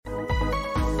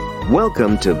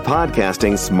Welcome to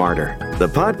Podcasting Smarter, the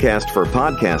podcast for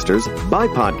podcasters by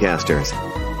podcasters.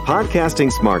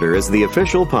 Podcasting Smarter is the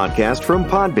official podcast from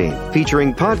Podbean,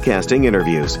 featuring podcasting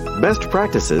interviews, best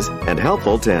practices, and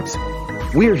helpful tips.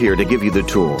 We're here to give you the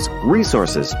tools,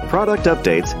 resources, product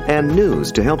updates, and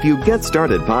news to help you get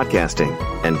started podcasting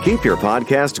and keep your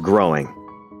podcast growing.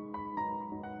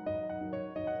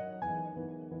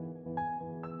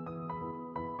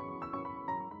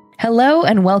 Hello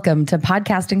and welcome to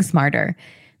Podcasting Smarter.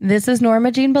 This is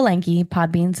Norma Jean Belenke,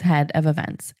 Podbean's head of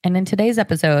events. And in today's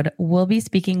episode, we'll be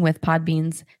speaking with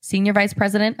Podbean's Senior Vice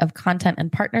President of Content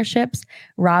and Partnerships,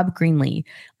 Rob Greenlee,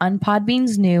 on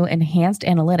Podbean's new enhanced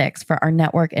analytics for our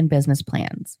network and business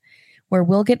plans, where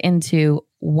we'll get into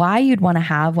why you'd want to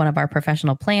have one of our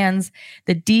professional plans,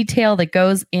 the detail that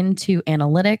goes into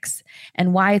analytics,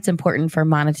 and why it's important for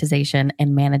monetization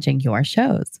and managing your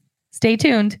shows. Stay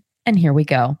tuned, and here we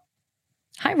go.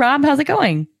 Hi, Rob. How's it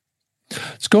going?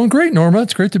 It's going great, Norma.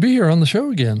 It's great to be here on the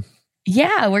show again.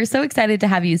 Yeah, we're so excited to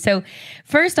have you. So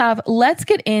first off, let's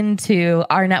get into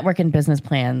our network and business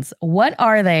plans. What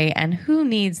are they and who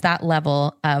needs that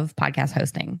level of podcast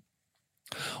hosting?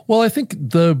 Well, I think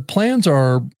the plans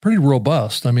are pretty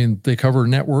robust. I mean, they cover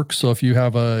networks. So if you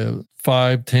have a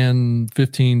 5, 10,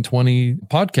 15, 20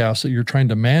 podcasts that you're trying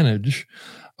to manage,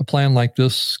 a plan like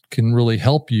this can really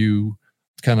help you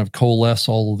kind of coalesce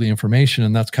all of the information.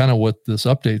 And that's kind of what this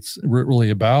update's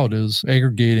really about, is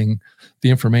aggregating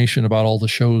the information about all the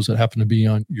shows that happen to be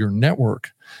on your network.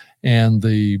 And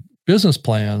the business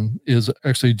plan is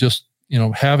actually just,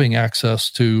 having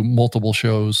access to multiple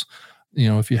shows.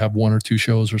 If you have 1 or 2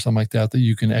 shows or something like that, that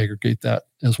you can aggregate that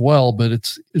as well. But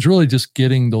it's really just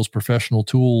getting those professional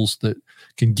tools that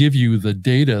can give you the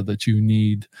data that you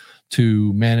need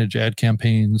to manage ad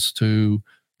campaigns, to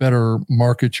better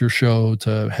market your show,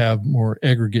 to have more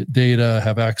aggregate data,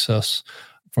 have access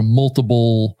from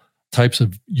multiple types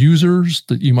of users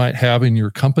that you might have in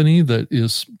your company that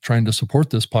is trying to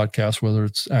support this podcast, whether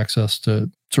it's access to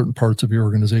certain parts of your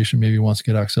organization, maybe wants to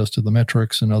get access to the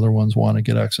metrics, and other ones want to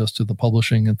get access to the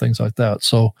publishing and things like that.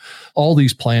 So all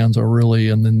these plans are really,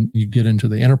 and then you get into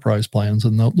the enterprise plans,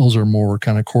 and those are more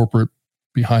kind of corporate,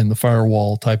 behind the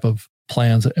firewall type of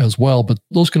plans as well, but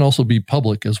those can also be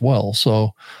public as well.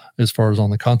 So as far as on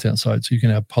the content side, so you can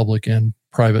have public and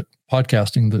private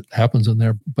podcasting that happens in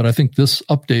there. But I think this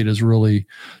update is really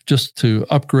just to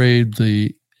upgrade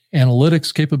the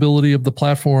analytics capability of the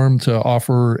platform to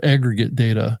offer aggregate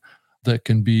data that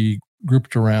can be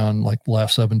grouped around like the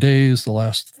last 7 days, the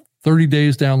last 30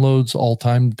 days downloads,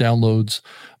 all-time downloads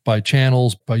by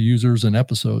channels, by users and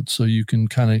episodes. So you can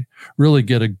kind of really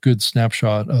get a good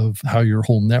snapshot of how your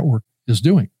whole network is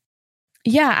doing.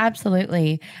 Yeah,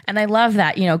 absolutely. And I love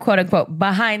that, quote unquote,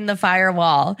 behind the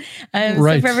firewall.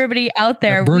 Right. So for everybody out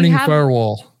there, that burning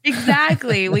firewall.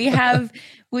 Exactly. We have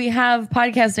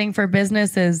podcasting for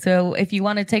businesses. So if you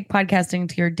want to take podcasting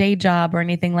to your day job or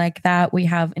anything like that, we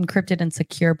have encrypted and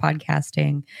secure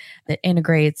podcasting that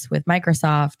integrates with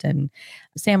Microsoft and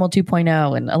SAML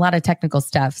 2.0 and a lot of technical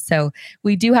stuff. So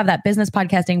we do have that business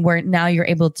podcasting where now you're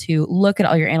able to look at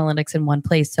all your analytics in one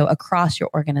place. So across your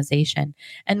organization.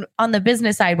 And on the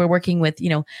business side, we're working with,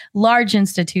 large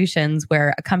institutions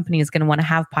where a company is going to want to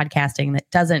have podcasting that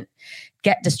doesn't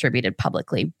get distributed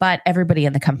publicly, but everybody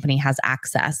in the company has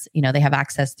access. They have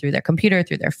access through their computer,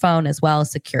 through their phone as well,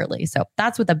 securely. So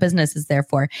that's what the business is there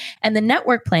for. And the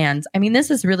network plans,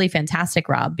 this is really fantastic,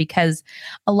 Rob, because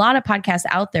a lot of podcasts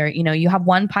out there, you have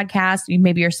one podcast,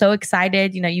 maybe you're so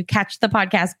excited, you catch the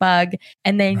podcast bug,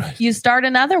 and then you start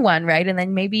another one, right? And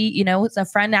then maybe, a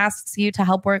friend asks you to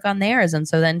help work on theirs. And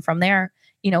so then from there,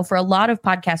 for a lot of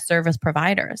podcast service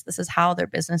providers, this is how their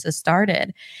businesses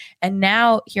started. And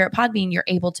now here at Podbean, you're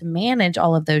able to manage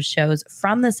all of those shows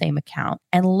from the same account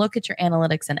and look at your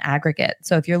analytics in aggregate.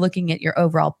 So if you're looking at your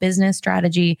overall business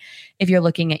strategy, if you're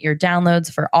looking at your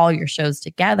downloads for all your shows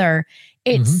together,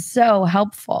 it's so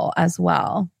helpful as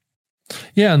well.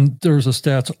 Yeah, and there's a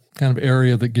stats kind of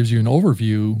area that gives you an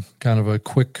overview, kind of a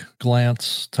quick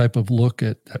glance type of look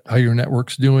at how your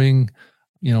network's doing,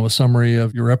 a summary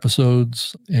of your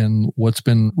episodes and what's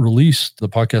been released, the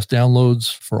podcast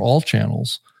downloads for all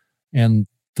channels, and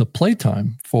the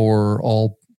playtime for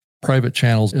all private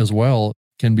channels as well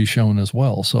can be shown as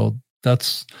well. So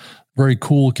that's very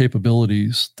cool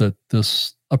capabilities that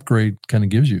this upgrade kind of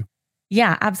gives you.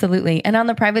 Yeah, absolutely. And on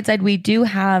the private side, we do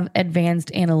have advanced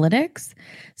analytics.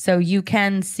 So you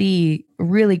can see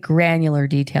really granular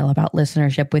detail about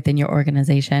listenership within your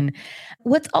organization.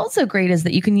 What's also great is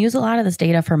that you can use a lot of this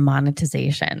data for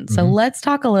monetization. So let's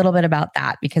talk a little bit about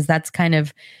that, because that's kind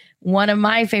of one of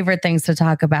my favorite things to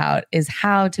talk about is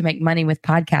how to make money with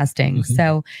podcasting. Mm-hmm.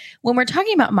 So when we're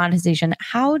talking about monetization,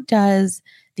 how does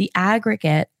the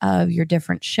aggregate of your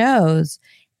different shows,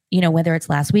 whether it's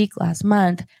last week, last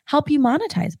month, help you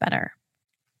monetize better?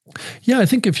 Yeah, I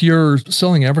think if you're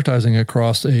selling advertising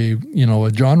across a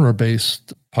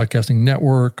genre-based podcasting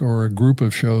network or a group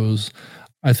of shows,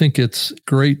 I think it's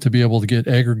great to be able to get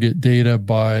aggregate data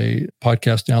by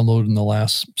podcast download in the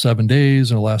last 7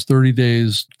 days or the last 30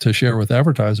 days to share with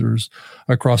advertisers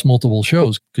across multiple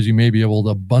shows, because you may be able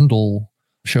to bundle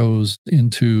shows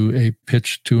into a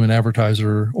pitch to an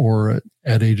advertiser or an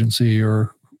ad agency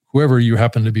or whoever you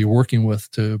happen to be working with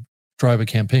to drive a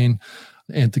campaign.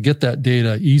 And to get that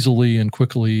data easily and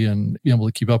quickly and be able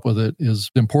to keep up with it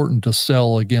is important to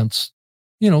sell against,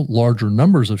 larger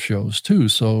numbers of shows too.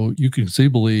 So you can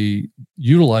conceivably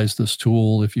utilize this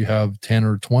tool if you have 10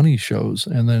 or 20 shows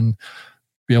and then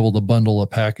be able to bundle a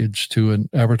package to an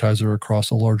advertiser across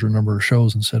a larger number of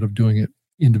shows instead of doing it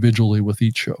individually with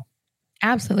each show.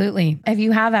 Absolutely. If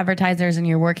you have advertisers and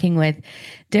you're working with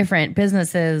different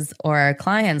businesses or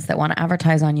clients that want to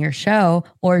advertise on your show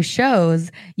or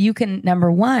shows, you can,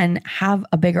 number one, have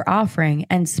a bigger offering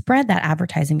and spread that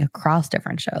advertising across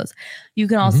different shows. You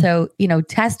can also,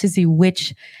 test to see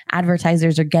which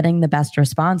advertisers are getting the best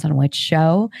response on which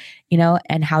show,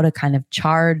 and how to kind of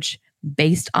charge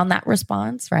based on that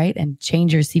response, right? And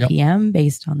change your CPM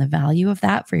based on the value of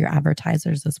that for your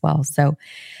advertisers as well. So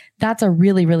that's a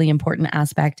really, really important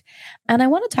aspect. And I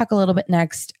want to talk a little bit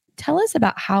next. Tell us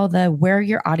about how the where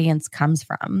your audience comes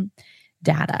from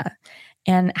data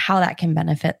and how that can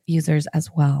benefit users as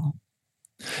well.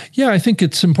 Yeah, I think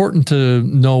it's important to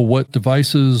know what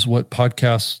devices, what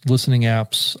podcast listening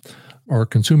apps are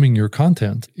consuming your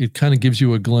content. It kind of gives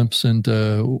you a glimpse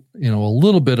into, a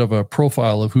little bit of a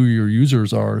profile of who your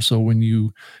users are. So when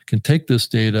you can take this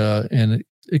data and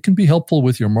it can be helpful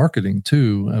with your marketing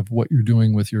too, of what you're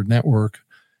doing with your network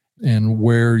and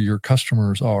where your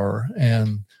customers are.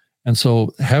 And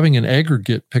so having an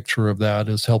aggregate picture of that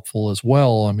is helpful as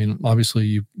well. I mean, obviously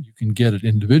you can get it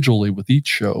individually with each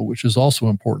show, which is also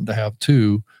important to have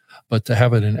too, but to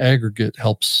have it in aggregate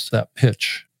helps that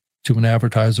pitch to an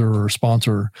advertiser or a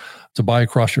sponsor to buy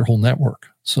across your whole network.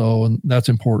 So that's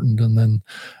important. And then,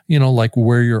 like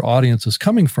where your audience is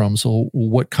coming from. So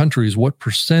what countries, what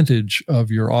percentage of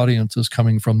your audience is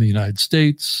coming from the United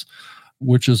States,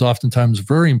 which is oftentimes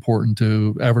very important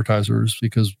to advertisers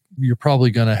because you're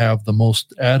probably going to have the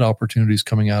most ad opportunities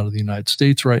coming out of the United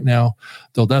States right now,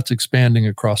 though that's expanding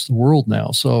across the world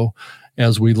now. So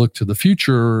as we look to the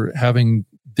future, having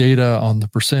data on the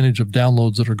percentage of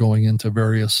downloads that are going into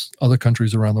various other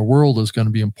countries around the world is going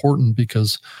to be important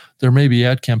because there may be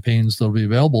ad campaigns that will be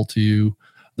available to you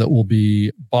that will be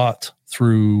bought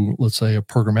through, let's say, a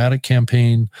programmatic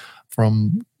campaign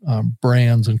from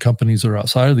brands and companies that are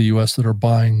outside of the US that are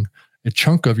buying a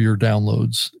chunk of your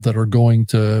downloads that are going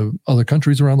to other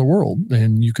countries around the world,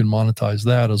 and you can monetize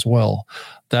that as well.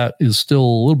 That is still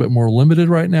a little bit more limited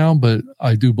right now, but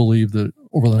I do believe that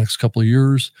over the next couple of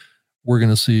years, we're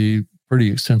going to see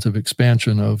pretty extensive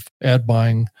expansion of ad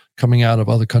buying coming out of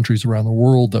other countries around the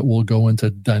world that will go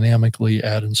into dynamically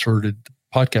ad inserted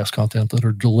podcast content that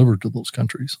are delivered to those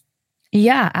countries.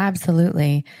 Yeah,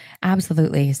 absolutely.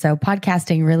 Absolutely. So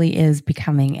podcasting really is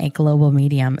becoming a global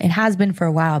medium. It has been for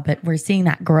a while, but we're seeing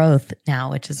that growth now,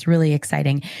 which is really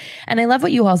exciting. And I love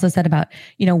what you also said about,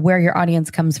 where your audience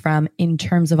comes from in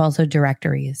terms of also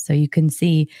directories. So you can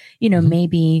see,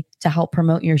 maybe to help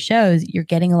promote your shows, you're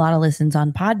getting a lot of listens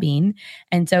on Podbean.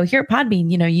 And so here at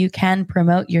Podbean, you can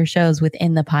promote your shows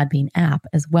within the Podbean app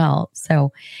as well.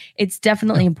 So it's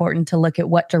definitely important to look at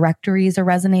what directories are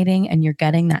resonating and you're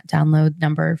getting that download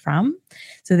number from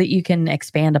so that you can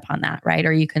expand upon that, right?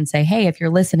 Or you can say, hey, if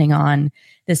you're listening on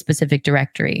this specific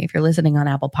directory, if you're listening on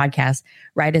Apple Podcasts,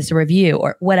 write us a review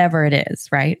or whatever it is,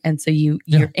 right? And so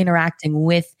you're interacting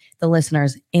with the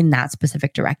listeners in that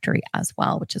specific directory as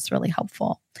well, which is really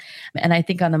helpful. And I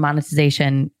think on the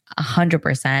monetization,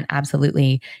 100%,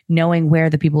 absolutely. Knowing where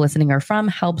the people listening are from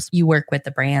helps you work with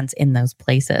the brands in those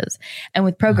places. And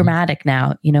with programmatic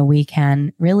now, we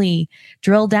can really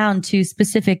drill down to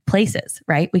specific places,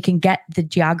 right? We can get the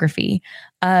geography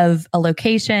of a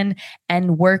location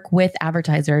and work with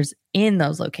advertisers in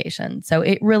those locations. So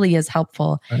it really is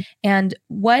helpful. Right. And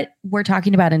what we're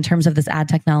talking about in terms of this ad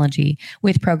technology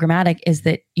with programmatic is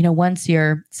that, once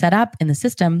you're set up in the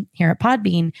system here at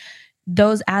Podbean,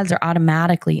 those ads are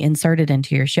automatically inserted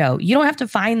into your show. You don't have to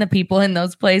find the people in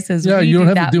those places. Yeah, you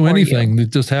don't have to do anything. You.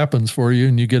 It just happens for you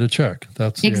and you get a check.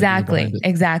 That's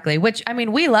exactly. Which, I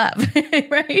mean, we love,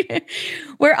 right?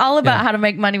 We're all about how to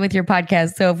make money with your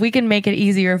podcast. So if we can make it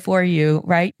easier for you,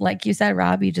 right? Like you said,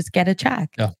 Rob, you just get a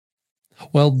check. Yeah.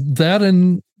 Well, that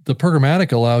and the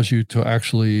programmatic allows you to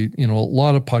actually, a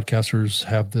lot of podcasters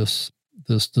have this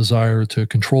desire to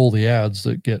control the ads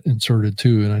that get inserted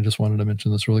too. And I just wanted to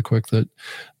mention this really quick, that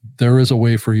there is a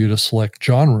way for you to select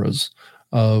genres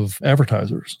of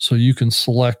advertisers. So you can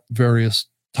select various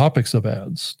topics of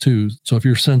ads too. So if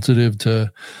you're sensitive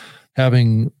to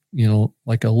having,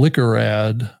 like a liquor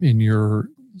ad in your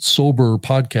sober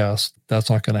podcast, that's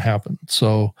not going to happen.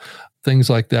 So things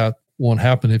like that won't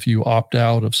happen if you opt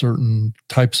out of certain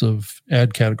types of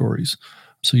ad categories.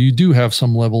 So you do have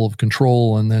some level of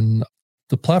control, and then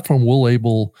the platform will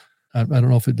I don't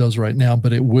know if it does right now,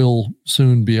 but it will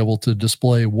soon be able to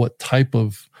display what type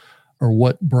of or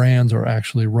what brands are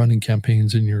actually running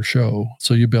campaigns in your show.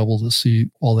 So you'll be able to see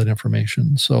all that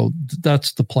information. So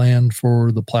that's the plan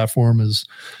for the platform, is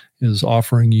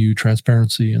offering you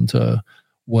transparency into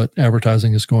what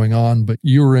advertising is going on, but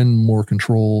you're in more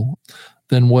control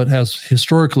than what has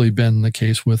historically been the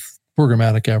case with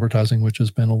programmatic advertising, which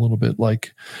has been a little bit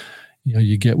like,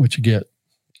 you get what you get.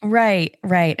 Right.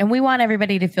 And we want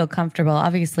everybody to feel comfortable.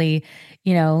 Obviously,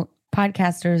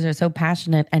 podcasters are so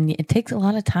passionate, and it takes a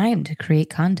lot of time to create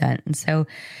content. And so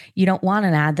you don't want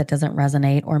an ad that doesn't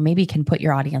resonate or maybe can put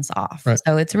your audience off. Right.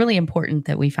 So it's really important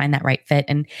that we find that right fit.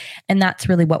 And that's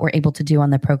really what we're able to do on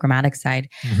the programmatic side.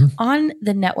 Mm-hmm. On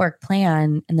the network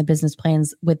plan and the business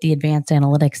plans with the advanced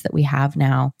analytics that we have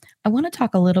now, I want to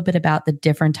talk a little bit about the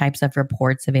different types of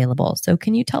reports available. So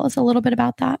can you tell us a little bit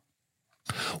about that?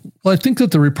 Well, I think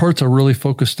that the reports are really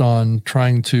focused on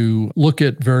trying to look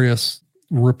at various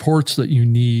reports that you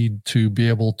need to be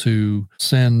able to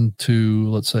send to,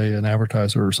 let's say, an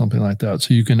advertiser or something like that.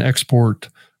 So you can export,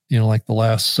 like the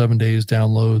last 7 days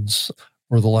downloads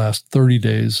or the last 30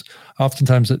 days.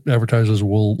 Oftentimes advertisers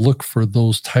will look for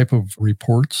those type of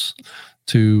reports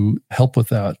to help with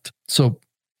that. So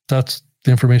that's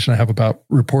the information I have about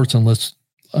reports, unless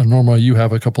Norma, you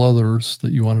have a couple others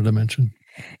that you wanted to mention.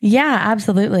 Yeah,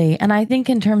 absolutely. And I think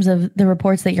in terms of the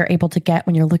reports that you're able to get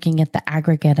when you're looking at the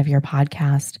aggregate of your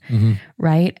podcast, mm-hmm.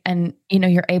 right? And,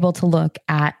 you're able to look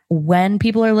at when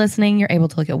people are listening, you're able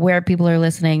to look at where people are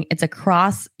listening. It's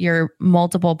across your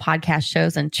multiple podcast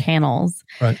shows and channels.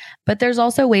 Right. But there's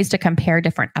also ways to compare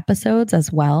different episodes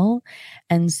as well.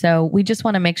 And so we just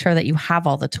want to make sure that you have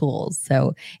all the tools.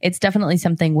 So it's definitely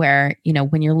something where,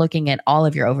 when you're looking at all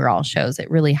of your overall shows,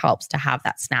 it really helps to have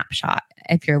that snapshot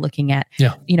if you're looking at,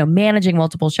 managing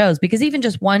multiple shows, because even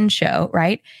just one show,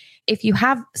 right? If you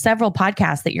have several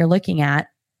podcasts that you're looking at,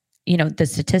 the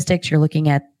statistics, you're looking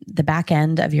at the back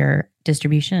end of your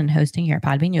distribution and hosting here at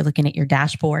Podbean, you're looking at your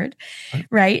dashboard,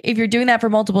 right? If you're doing that for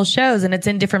multiple shows and it's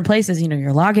in different places,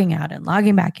 you're logging out and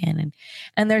logging back in,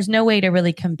 and there's no way to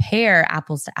really compare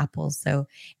apples to apples. So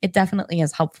it definitely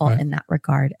is helpful in that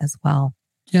regard as well.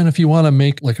 Yeah, and if you want to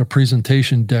make like a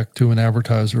presentation deck to an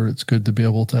advertiser, it's good to be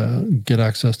able to get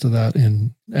access to that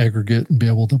in aggregate and be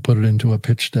able to put it into a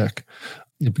pitch deck,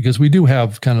 because we do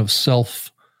have kind of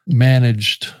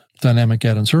self-managed dynamic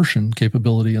ad insertion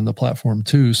capability in the platform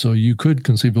too. So you could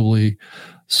conceivably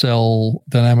sell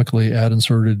dynamically ad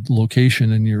inserted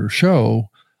location in your show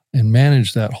and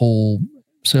manage that whole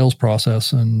sales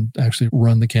process and actually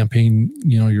run the campaign,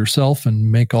 yourself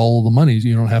and make all the money.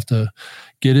 You don't have to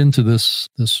get into this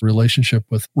relationship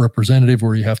with representative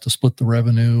where you have to split the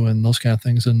revenue and those kind of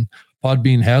things. And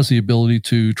Podbean has the ability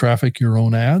to traffic your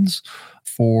own ads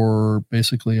for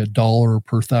basically $1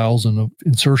 per 1,000 of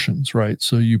insertions, right?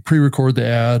 So you pre-record the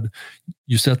ad,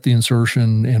 you set the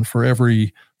insertion, and for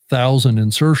every 1,000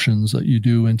 insertions that you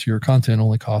do into your content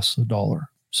only costs $1.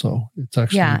 So it's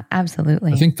actually,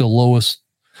 absolutely. I think the lowest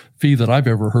fee that I've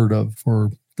ever heard of for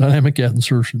dynamic ad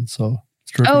insertion. So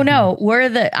it's terrific. Oh no,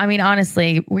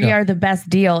 honestly, we are the best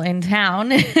deal in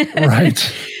town.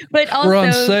 Right. But also we're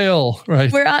on sale,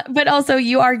 right? But also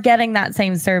you are getting that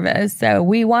same service. So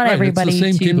we want everybody it's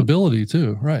the same capability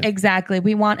too, right? Exactly.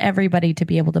 We want everybody to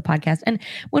be able to podcast. And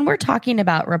when we're talking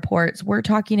about reports, we're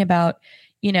talking about,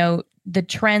 the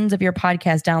trends of your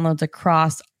podcast downloads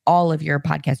across all of your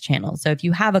podcast channels. So if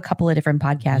you have a couple of different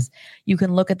podcasts, you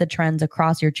can look at the trends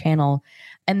across your channel.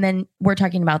 And then we're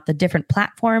talking about the different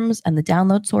platforms and the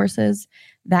download sources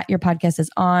that your podcast is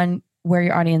on, where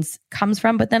your audience comes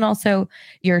from, but then also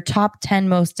your top 10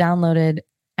 most downloaded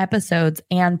episodes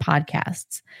and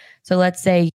podcasts. So let's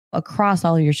say across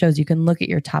all of your shows, you can look at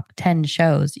your top 10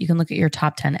 shows, you can look at your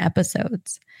top 10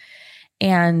 episodes.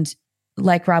 And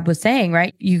like Rob was saying,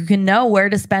 right? You can know where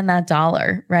to spend that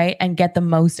dollar, right? And get the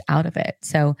most out of it.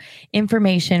 So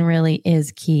information really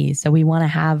is key. So we want to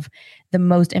have the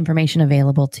most information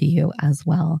available to you as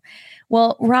well.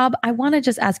 Well, Rob, I want to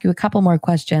just ask you a couple more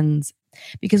questions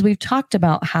because we've talked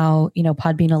about how,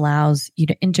 Podbean allows you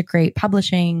to integrate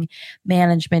publishing,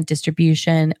 management,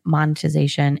 distribution,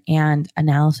 monetization, and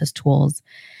analysis tools.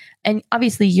 And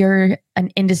obviously you're an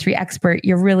industry expert.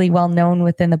 You're really well known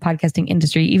within the podcasting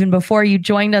industry, even before you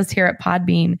joined us here at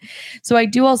Podbean. So I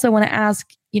do also want to ask,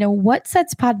 what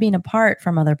sets Podbean apart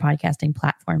from other podcasting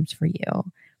platforms for you?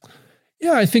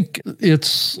 Yeah, I think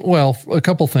it's, a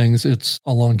couple things. It's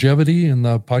a longevity in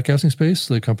the podcasting space.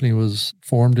 The company was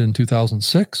formed in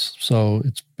 2006, so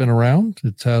it's been around.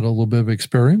 It's had a little bit of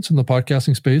experience in the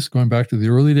podcasting space going back to the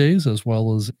early days as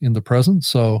well as in the present.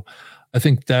 So I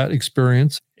think that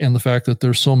experience and the fact that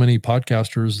there's so many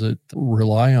podcasters that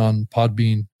rely on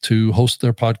Podbean to host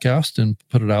their podcast and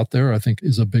put it out there, I think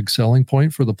is a big selling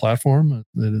point for the platform,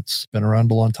 that it's been around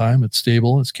a long time. It's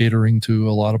stable. It's catering to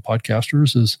a lot of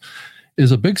podcasters is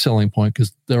a big selling point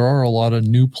because there are a lot of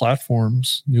new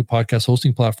platforms, new podcast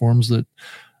hosting platforms that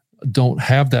don't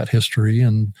have that history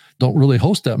and don't really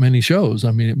host that many shows.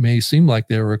 I mean, it may seem like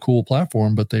they're a cool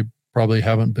platform, but they probably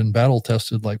haven't been battle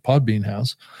tested like Podbean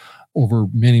has over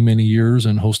many, many years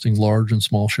and hosting large and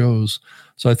small shows.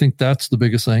 So I think that's the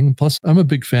biggest thing. Plus, I'm a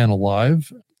big fan of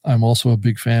live. I'm also a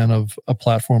big fan of a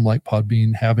platform like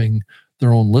Podbean having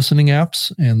their own listening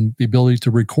apps and the ability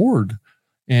to record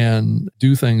and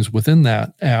do things within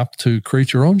that app to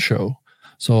create your own show.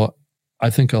 So I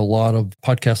think a lot of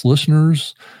podcast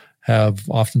listeners have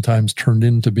oftentimes turned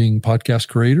into being podcast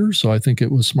creators. So I think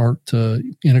it was smart to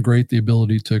integrate the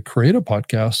ability to create a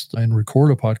podcast and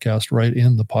record a podcast right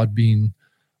in the Podbean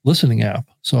listening app.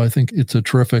 So I think it's a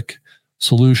terrific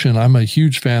solution. I'm a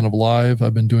huge fan of live.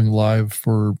 I've been doing live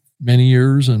for many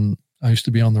years, and I used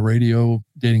to be on the radio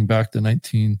dating back to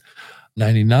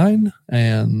 1999,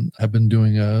 and I've been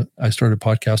doing I started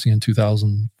podcasting in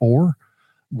 2004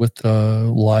 with a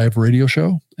live radio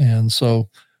show. And so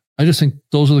I just think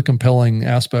those are the compelling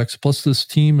aspects. Plus this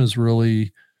team is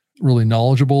really, really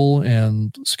knowledgeable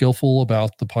and skillful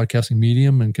about the podcasting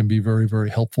medium and can be very, very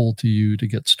helpful to you to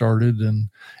get started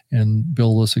and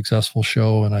build a successful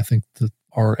show. And I think that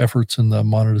our efforts in the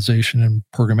monetization and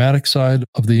programmatic side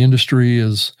of the industry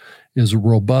is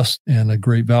robust and a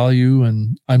great value.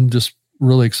 And I'm just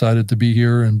really excited to be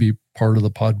here and be part of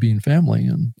the Podbean family.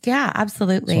 And yeah,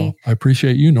 absolutely. So I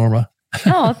appreciate you, Norma.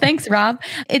 Oh, thanks, Rob.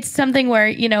 It's something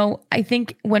where, I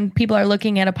think when people are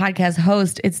looking at a podcast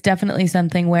host, it's definitely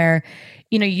something where,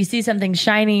 you see something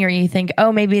shiny or you think,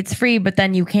 oh, maybe it's free, but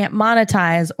then you can't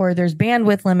monetize or there's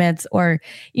bandwidth limits or,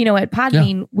 at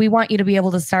Podbean, we want you to be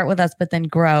able to start with us, but then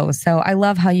grow. So I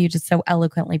love how you just so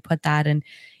eloquently put that. And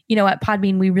at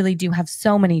Podbean, we really do have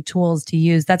so many tools to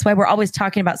use. That's why we're always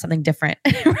talking about something different.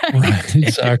 Right,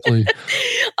 exactly.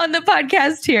 On the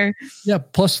podcast here. Yeah.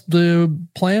 Plus the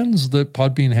plans that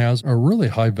Podbean has are really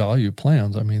high value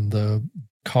plans. I mean, the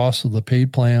costs of the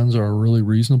paid plans are really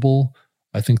reasonable.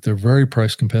 I think they're very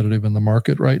price competitive in the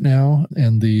market right now.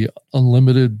 And the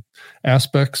unlimited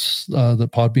aspects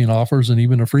that Podbean offers, and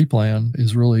even a free plan,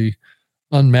 is really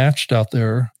unmatched out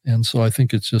there. And so I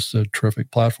think it's just a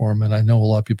terrific platform. And I know a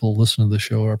lot of people who listen to the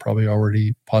show are probably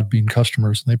already Podbean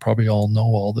customers, and they probably all know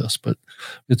all this, but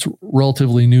it's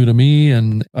relatively new to me.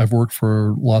 And I've worked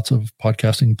for lots of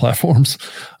podcasting platforms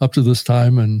up to this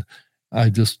time. And I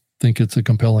just think it's a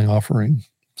compelling offering.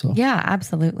 So yeah,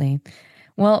 absolutely.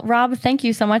 Well, Rob, thank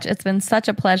you so much. It's been such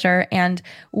a pleasure. And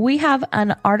we have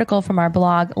an article from our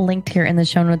blog linked here in the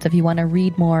show notes if you want to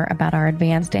read more about our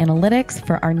advanced analytics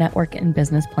for our network and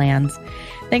business plans.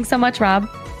 Thanks so much, Rob.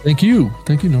 Thank you.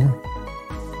 Thank you, Nora.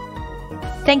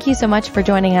 Thank you so much for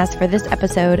joining us for this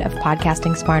episode of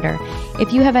Podcasting Smarter.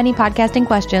 If you have any podcasting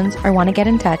questions or want to get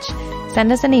in touch,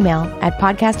 send us an email at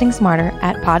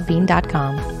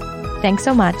podcastingsmarter@podbean.com. Thanks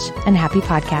so much and happy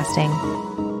podcasting.